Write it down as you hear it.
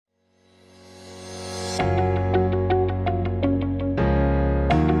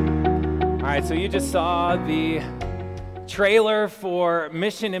right, so you just saw the trailer for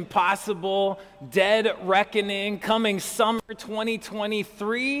Mission Impossible: Dead Reckoning, coming summer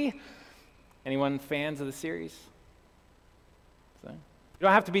 2023. Anyone fans of the series? So, you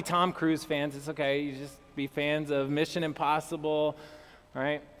don't have to be Tom Cruise fans. It's okay. You just be fans of Mission Impossible,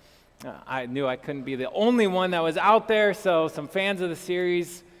 right? I knew I couldn't be the only one that was out there, so some fans of the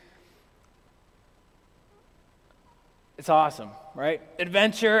series. It's awesome, right?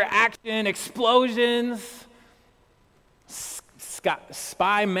 Adventure, action, explosions,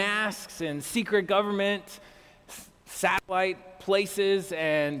 spy masks and secret government, satellite places,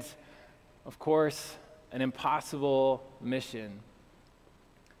 and of course, an impossible mission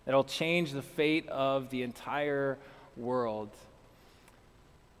that'll change the fate of the entire world.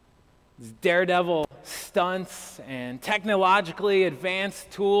 These daredevil stunts and technologically advanced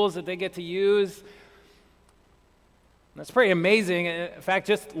tools that they get to use. That's pretty amazing. In fact,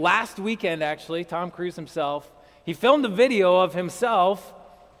 just last weekend, actually, Tom Cruise himself, he filmed a video of himself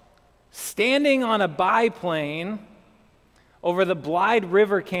standing on a biplane over the Blythe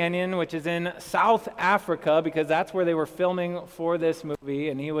River Canyon, which is in South Africa, because that's where they were filming for this movie.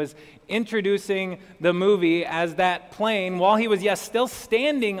 And he was introducing the movie as that plane, while he was, still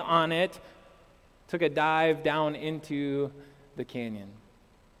standing on it, took a dive down into the canyon.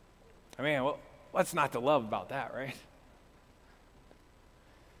 I mean, what's not to love about that, right?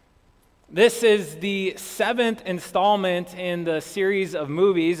 This is the 7th installment in the series of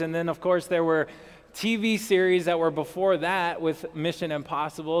movies, and then, of course, there were TV series that were before that with Mission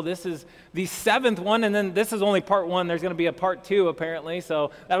Impossible. This is the 7th one, and then this is only part 1. There's going to be a part 2, apparently,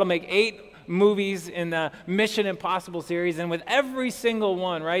 so that'll make 8 movies in the Mission Impossible series, and with every single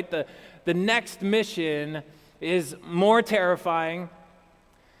one, right, the next mission is more terrifying,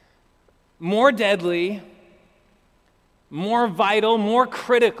 more deadly, more vital, more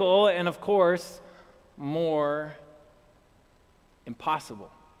critical, and of course, more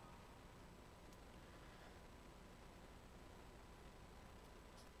impossible.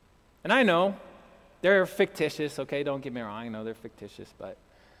 And I know they're fictitious, okay? Don't get me wrong, I know they're fictitious, but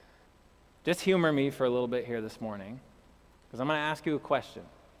just humor me for a little bit here this morning, because I'm going to ask you a question.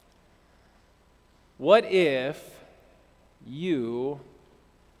 What if you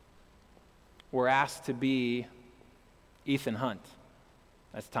were asked to be Ethan Hunt?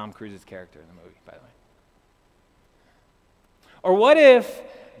 That's Tom Cruise's character in the movie, by the way. Or what if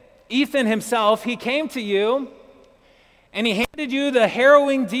Ethan himself, he came to you and he handed you the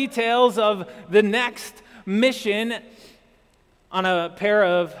harrowing details of the next mission on a pair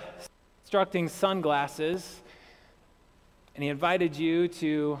of instructing sunglasses, and he invited you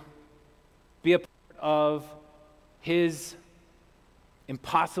to be a part of his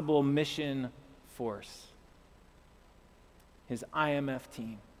impossible mission force, his IMF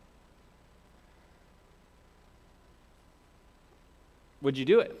team? Would you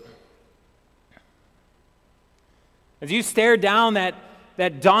do it? As you stare down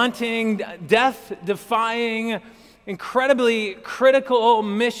that daunting, death-defying, incredibly critical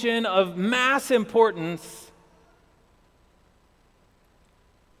mission of mass importance,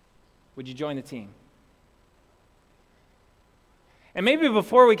 would you join the team? And maybe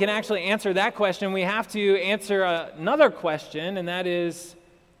before we can actually answer that question, we have to answer another question, and that is,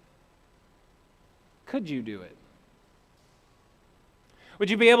 could you do it? Would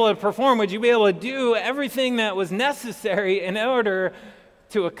you be able to perform? Would you be able to do everything that was necessary in order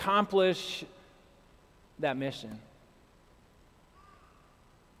to accomplish that mission?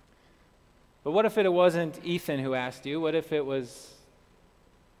 But what if it wasn't Ethan who asked you? What if it was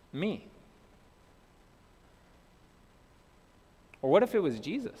me? Or what if it was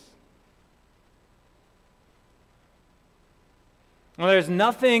Jesus? Well, there's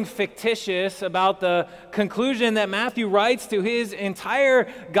nothing fictitious about the conclusion that Matthew writes to his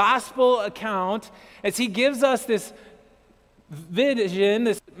entire gospel account as he gives us this vision,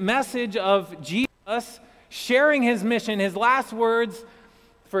 this message of Jesus sharing his mission, his last words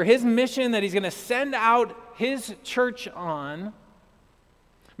for his mission that he's going to send out his church on.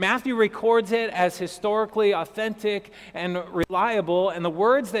 Matthew records it as historically authentic and reliable, and the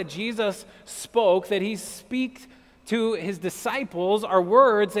words that Jesus spoke, that he speaks to his disciples, are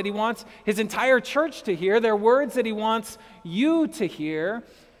words that he wants his entire church to hear. They're words that he wants you to hear.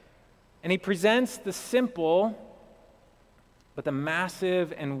 And he presents the simple but the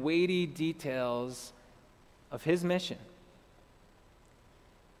massive and weighty details of his mission.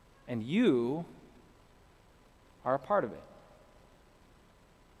 And you are a part of it.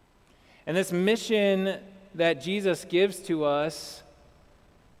 And this mission that Jesus gives to us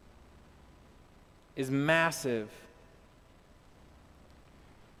is massive.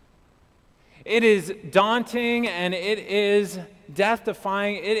 It is daunting and it is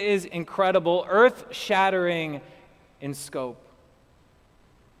death-defying. It is incredible, earth-shattering in scope,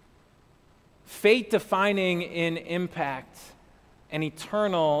 fate-defining in impact, and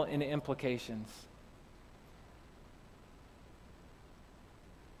eternal in implications.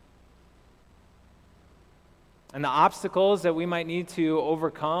 And the obstacles that we might need to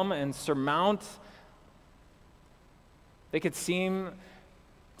overcome and surmount, they could seem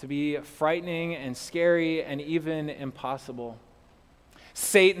to be frightening and scary and even impossible.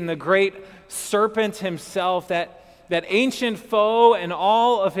 Satan, the great serpent himself, that ancient foe and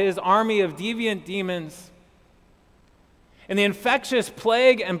all of his army of deviant demons, and the infectious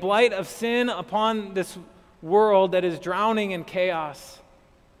plague and blight of sin upon this world that is drowning in chaos.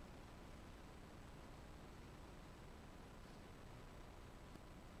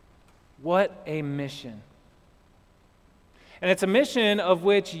 What a mission. And it's a mission of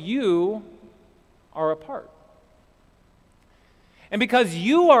which you are a part. And because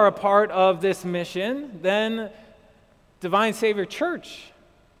you are a part of this mission, then Divine Savior Church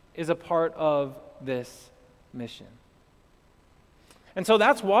is a part of this mission. And so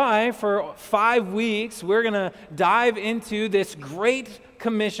that's why for 5 weeks we're going to dive into this great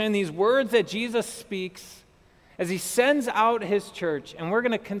commission, these words that Jesus speaks as he sends out his church, and we're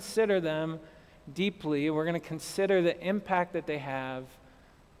going to consider them deeply. We're going to consider the impact that they have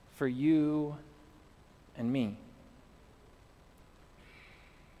for you and me.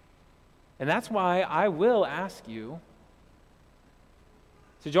 And that's why I will ask you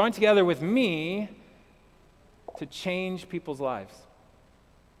to join together with me to change people's lives.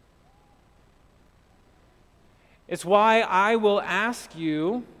 It's why I will ask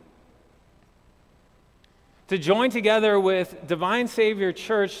you to join together with Divine Savior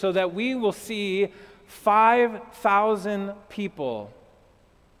Church so that we will see 5,000 people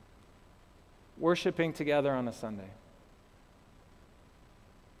worshiping together on a Sunday.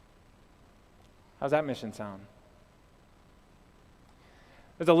 How's that mission sound?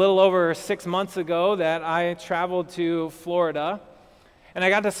 It was a little over 6 months ago that I traveled to Florida, and I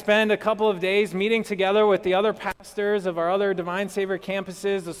got to spend a couple of days meeting together with the other pastors of our other Divine Savior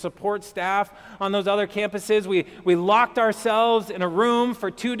campuses, the support staff on those other campuses. We locked ourselves in a room for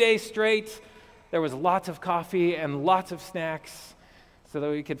 2 days straight. There was lots of coffee and lots of snacks so that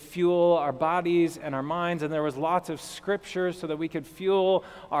we could fuel our bodies and our minds, and there was lots of scripture so that we could fuel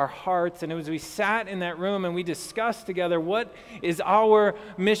our hearts. And it was we sat in that room and we discussed together, what is our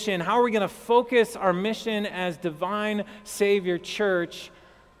mission? How are we going to focus our mission as Divine Savior Church?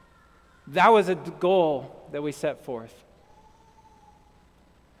 That was a goal that we set forth.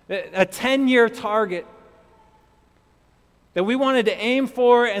 A 10-year target that we wanted to aim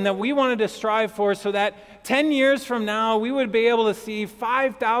for and that we wanted to strive for, so that 10 years from now, we would be able to see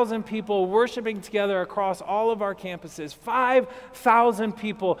 5,000 people worshiping together across all of our campuses. 5,000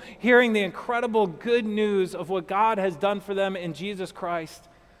 people hearing the incredible good news of what God has done for them in Jesus Christ.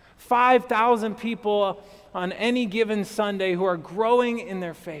 5,000 people on any given Sunday who are growing in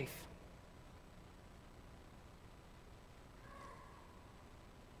their faith.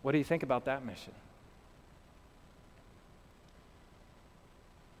 What do you think about that mission?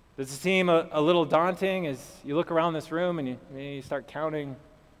 Does it seem a little daunting as you look around this room and you start counting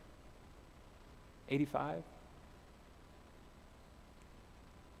 85?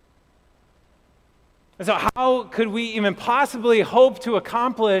 And so how could we even possibly hope to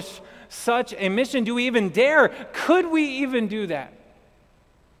accomplish such a mission? Do we even dare? Could we even do that?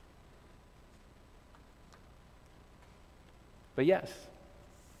 But yes,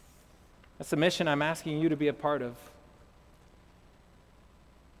 that's the mission I'm asking you to be a part of.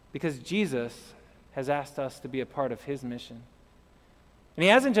 Because Jesus has asked us to be a part of his mission. And he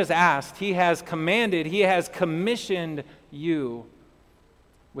hasn't just asked, he has commanded, he has commissioned you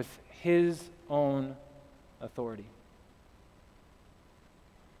with his own authority.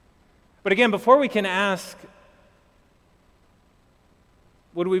 But again, before we can ask,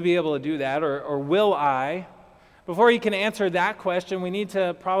 would we be able to do that, or will I? Before you can answer that question, we need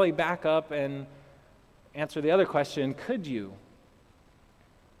to probably back up and answer the other question, could you?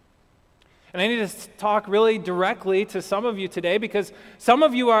 And I need to talk really directly to some of you today, because some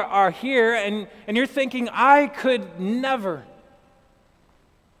of you are here and you're thinking, I could never.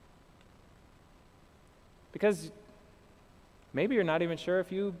 Because maybe you're not even sure if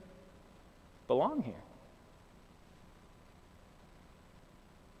you belong here.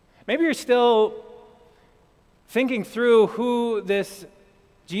 Maybe you're still thinking through who this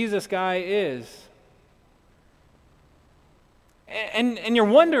Jesus guy is. And you're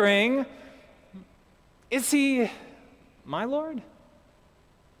wondering, is he my Lord?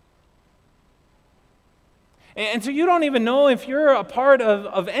 And so you don't even know if you're a part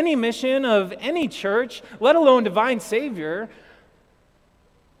of any mission, of any church, let alone divine Savior.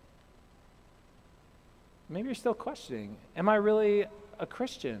 Maybe you're still questioning, am I really a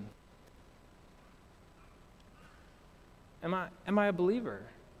Christian? Am I a believer?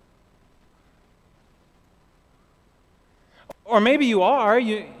 Or maybe you are,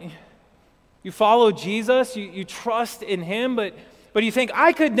 you follow Jesus, you trust in him, but you think,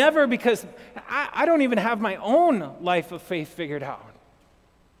 I could never because I don't even have my own life of faith figured out.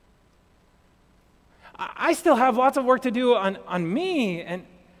 I still have lots of work to do on me and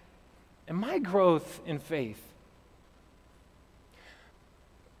my growth in faith.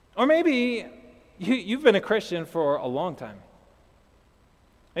 Or maybe you've been a Christian for a long time.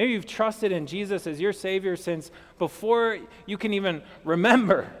 Maybe you've trusted in Jesus as your Savior since before you can even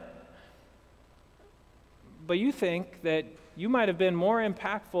remember. But you think that you might have been more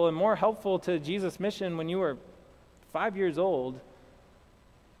impactful and more helpful to Jesus' mission when you were 5 years old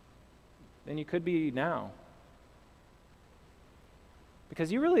than you could be now.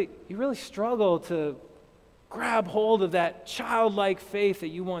 Because you really struggle to grab hold of that childlike faith that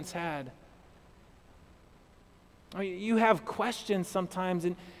you once had. You have questions sometimes,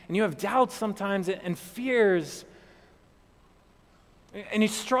 and you have doubts sometimes, and fears. And you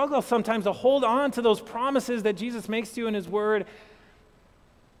struggle sometimes to hold on to those promises that Jesus makes to you in his word.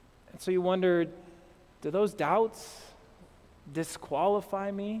 And so you wonder, do those doubts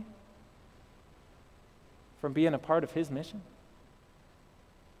disqualify me from being a part of his mission?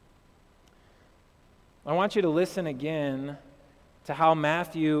 I want you to listen again to how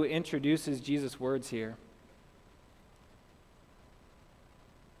Matthew introduces Jesus' words here.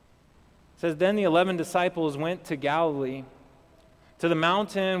 It says, then the 11 disciples went to Galilee, to the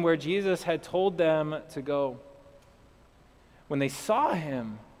mountain where Jesus had told them to go. When they saw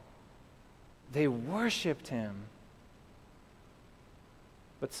him, they worshiped him,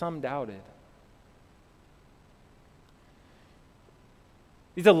 but some doubted.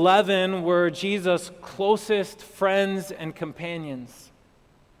 These 11 were Jesus' closest friends and companions.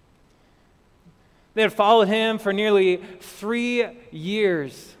 They had followed him for nearly 3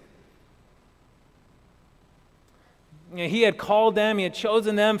 years. He had called them, he had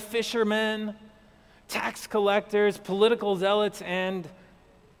chosen them, fishermen, tax collectors, political zealots, and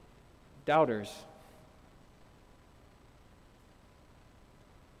doubters.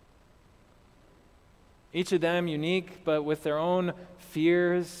 Each of them unique, but with their own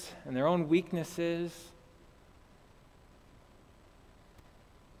fears and their own weaknesses.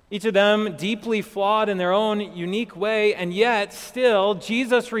 Each of them deeply flawed in their own unique way, and yet still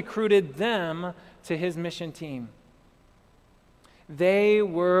Jesus recruited them to his mission team. They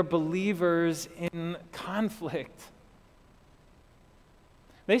were believers in conflict.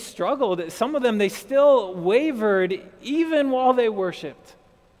 They struggled. Some of them, they still wavered even while they worshiped.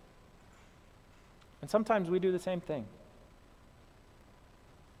 And sometimes we do the same thing.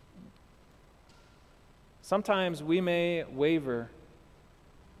 Sometimes we may waver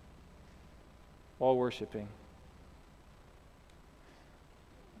while worshiping.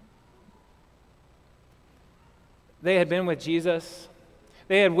 They had been with Jesus.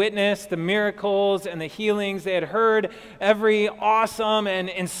 They had witnessed the miracles and the healings. They had heard every awesome and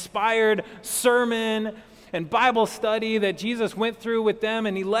inspired sermon and Bible study that Jesus went through with them,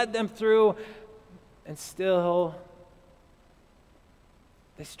 and he led them through. And still,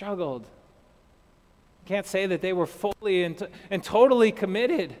 they struggled. Can't say that they were fully and totally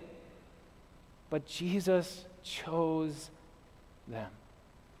committed, but Jesus chose them.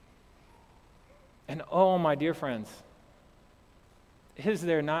 And oh, my dear friends, is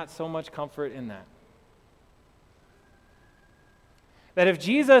there not so much comfort in that? That if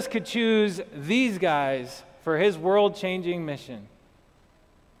Jesus could choose these guys for his world-changing mission,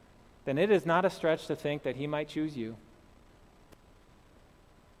 then it is not a stretch to think that he might choose you,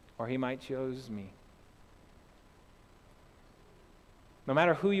 or he might choose me. No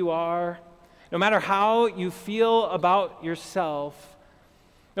matter who you are, no matter how you feel about yourself,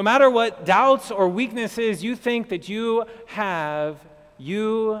 no matter what doubts or weaknesses you think that you have,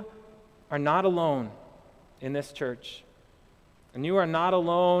 you are not alone in this church. And you are not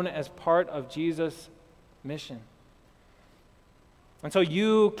alone as part of Jesus' mission. And so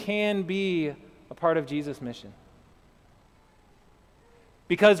you can be a part of Jesus' mission.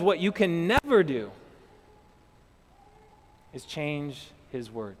 Because what you can never do is change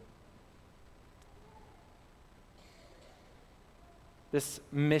his word. This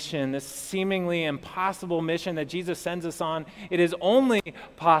mission, this seemingly impossible mission that Jesus sends us on, it is only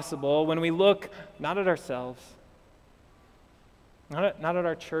possible when we look not at ourselves, not at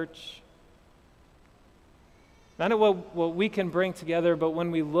our church, Not at what we can bring together, but when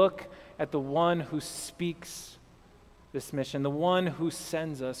we look at the one who speaks this mission, the one who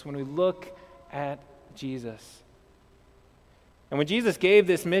sends us, when we look at Jesus. And when Jesus gave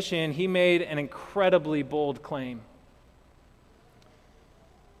this mission, he made an incredibly bold claim.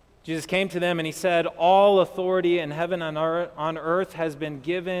 Jesus came to them and he said, "All authority in heaven and on earth has been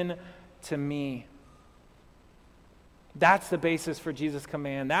given to me." That's the basis for Jesus'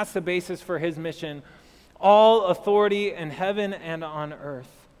 command. That's the basis for his mission. All authority in heaven and on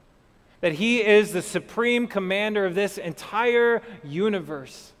earth. That he is the supreme commander of this entire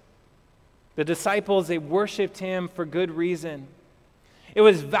universe. The disciples, they worshiped him for good reason. It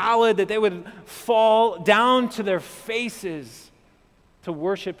was valid that they would fall down to their faces to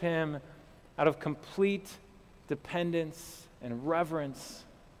worship him out of complete dependence and reverence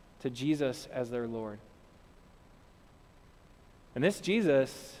to Jesus as their Lord. And this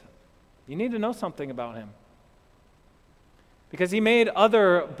Jesus, you need to know something about him. Because he made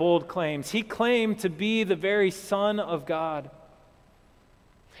other bold claims. He claimed to be the very Son of God.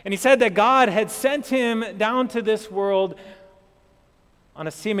 And he said that God had sent him down to this world on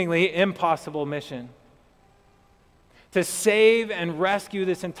a seemingly impossible mission to save and rescue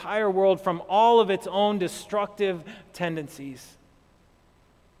this entire world from all of its own destructive tendencies.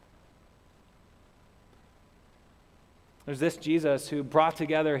 There's this Jesus who brought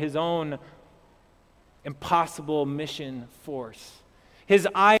together his own impossible mission force. His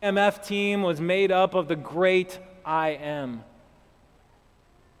IMF team was made up of the great I Am.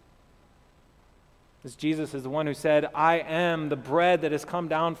 This Jesus is the one who said, "I am the bread that has come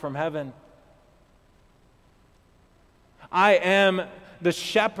down from heaven. I am the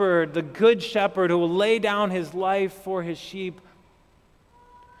shepherd, the good shepherd who will lay down his life for his sheep.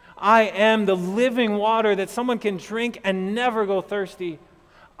 I am the living water that someone can drink and never go thirsty.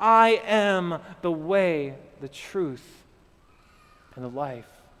 I am the way, the truth, and the life."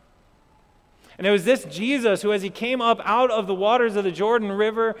 And it was this Jesus who, as he came up out of the waters of the Jordan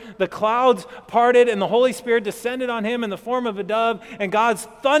River, the clouds parted and the Holy Spirit descended on him in the form of a dove, and God's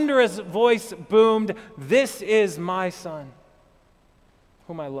thunderous voice boomed, "This is my Son,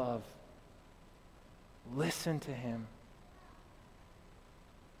 whom I love. Listen to him."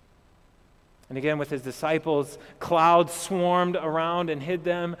 And again, with his disciples, clouds swarmed around and hid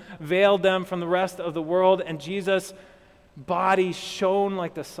them, veiled them from the rest of the world, and Jesus' body shone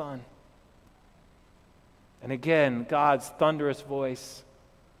like the sun. And again, God's thunderous voice,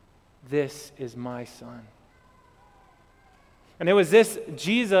 "This is my Son." And it was this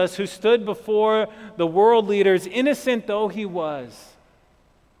Jesus who stood before the world leaders, innocent though he was,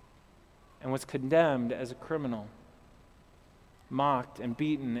 and was condemned as a criminal, mocked and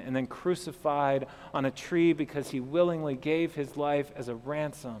beaten, and then crucified on a tree because he willingly gave his life as a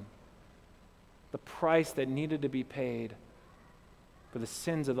ransom, the price that needed to be paid for the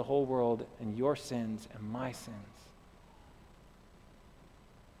sins of the whole world and your sins and my sins.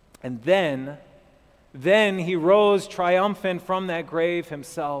 And then he rose triumphant from that grave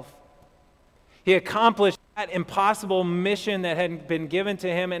himself. He accomplished that impossible mission that had been given to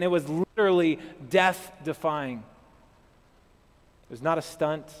him, and it was literally death-defying. It was not a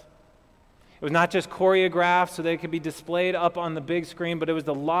stunt. It was not just choreographed so that it could be displayed up on the big screen, but it was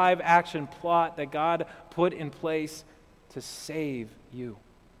the live action plot that God put in place to save you,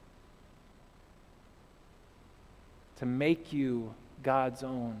 to make you God's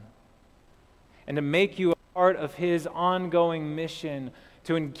own, and to make you a part of his ongoing mission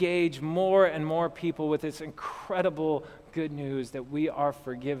to engage more and more people with this incredible good news that we are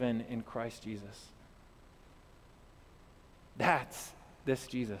forgiven in Christ Jesus. That's this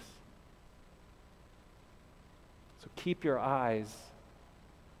Jesus. So keep your eyes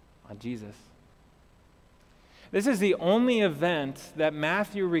on Jesus. This is the only event that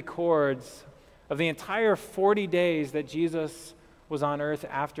Matthew records of the entire 40 days that Jesus was on earth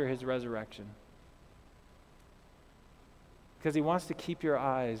after his resurrection. Because he wants to keep your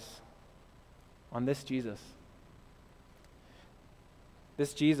eyes on this Jesus.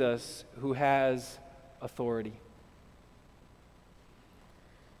 This Jesus who has authority.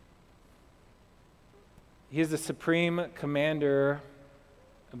 He is the supreme commander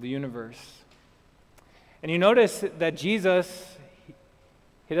of the universe. And you notice that Jesus,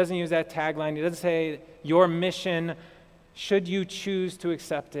 he doesn't use that tagline. He doesn't say, "Your mission, should you choose to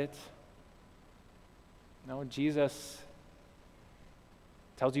accept it." No, Jesus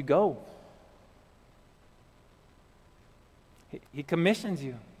tells you, go. He commissions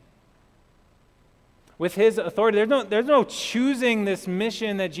you. With his authority, there's no choosing this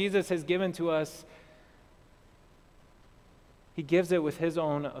mission that Jesus has given to us. He gives it with his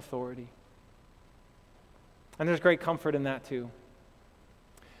own authority. And there's great comfort in that too.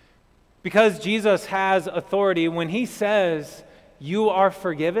 Because Jesus has authority, when he says, "You are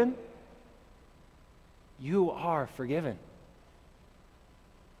forgiven," you are forgiven.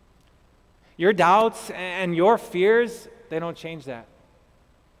 Your doubts and your fears, they don't change that.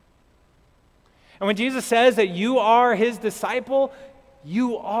 And when Jesus says that you are his disciple,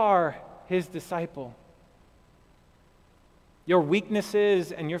 you are his disciple. Your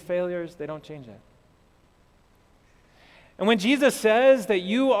weaknesses and your failures, they don't change that. And when Jesus says that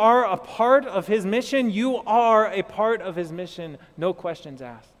you are a part of his mission, you are a part of his mission, no questions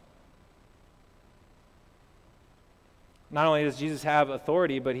asked. Not only does Jesus have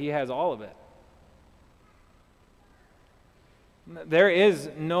authority, but he has all of it. There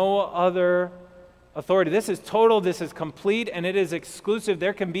is no other authority. This is total, this is complete, and it is exclusive.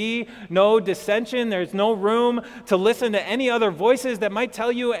 There can be no dissension. There's no room to listen to any other voices that might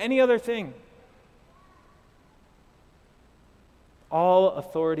tell you any other thing. All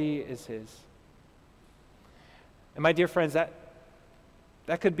authority is his. And my dear friends, that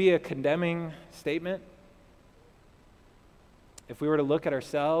could be a condemning statement. If we were to look at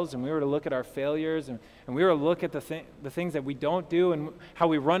ourselves and we were to look at our failures and we were to look at the things that we don't do and how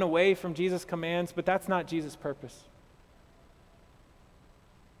we run away from Jesus' commands, but that's not Jesus' purpose.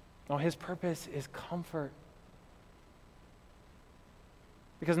 No, his purpose is comfort.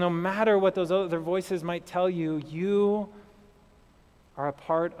 Because no matter what those other voices might tell you, you are a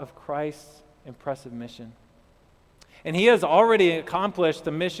part of Christ's impressive mission. And he has already accomplished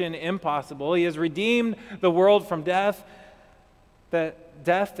the mission impossible. He has redeemed the world from death that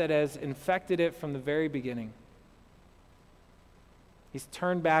has infected it from the very beginning. He's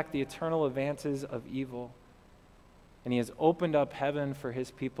turned back the eternal advances of evil, and he has opened up heaven for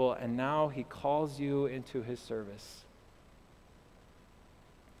his people, and now he calls you into his service.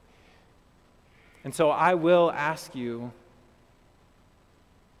 And so I will ask you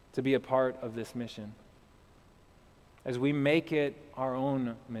to be a part of this mission as we make it our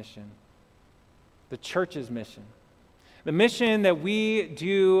own mission, the church's mission. The mission that we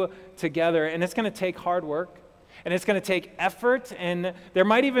do together, and it's going to take hard work, and it's going to take effort, and there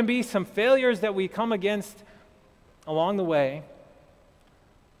might even be some failures that we come against along the way.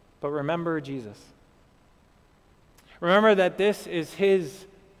 But remember Jesus. Remember that this is his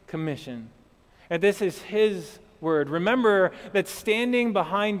commission, and this is his word. Remember that standing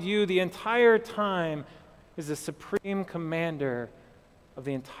behind you the entire time is the supreme commander of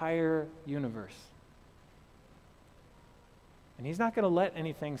the entire universe. And he's not going to let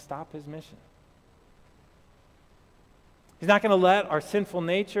anything stop his mission. He's not going to let our sinful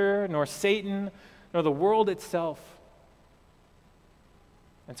nature, nor Satan, nor the world itself.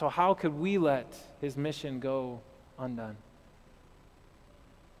 And so how could we let his mission go undone?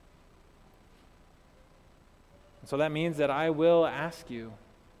 And so that means that I will ask you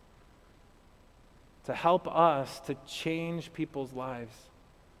to help us to change people's lives.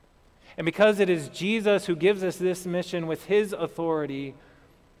 And because it is Jesus who gives us this mission with his authority,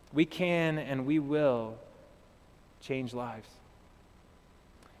 we can and we will change lives.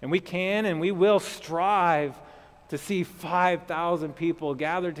 And we can and we will strive to see 5,000 people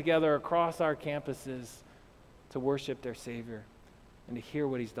gathered together across our campuses to worship their Savior and to hear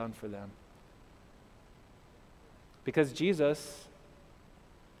what he's done for them. Because Jesus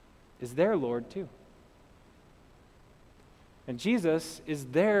is their Lord too. And Jesus is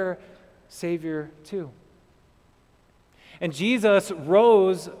their Savior too. And Jesus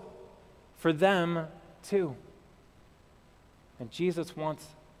rose for them too. And Jesus wants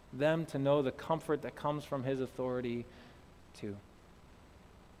them to know the comfort that comes from his authority too.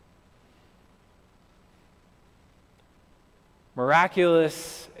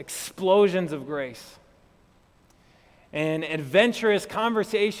 Miraculous explosions of grace and adventurous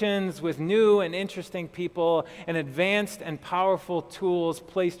conversations with new and interesting people and advanced and powerful tools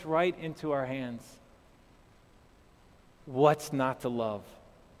placed right into our hands. What's not to love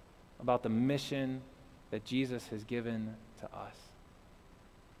about the mission that Jesus has given to us?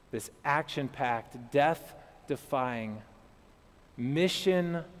 This action-packed, death-defying,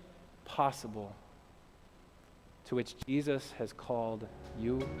 mission possible to which Jesus has called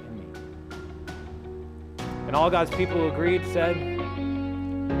you and me. And all God's people who agreed said,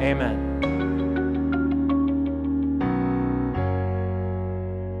 Amen.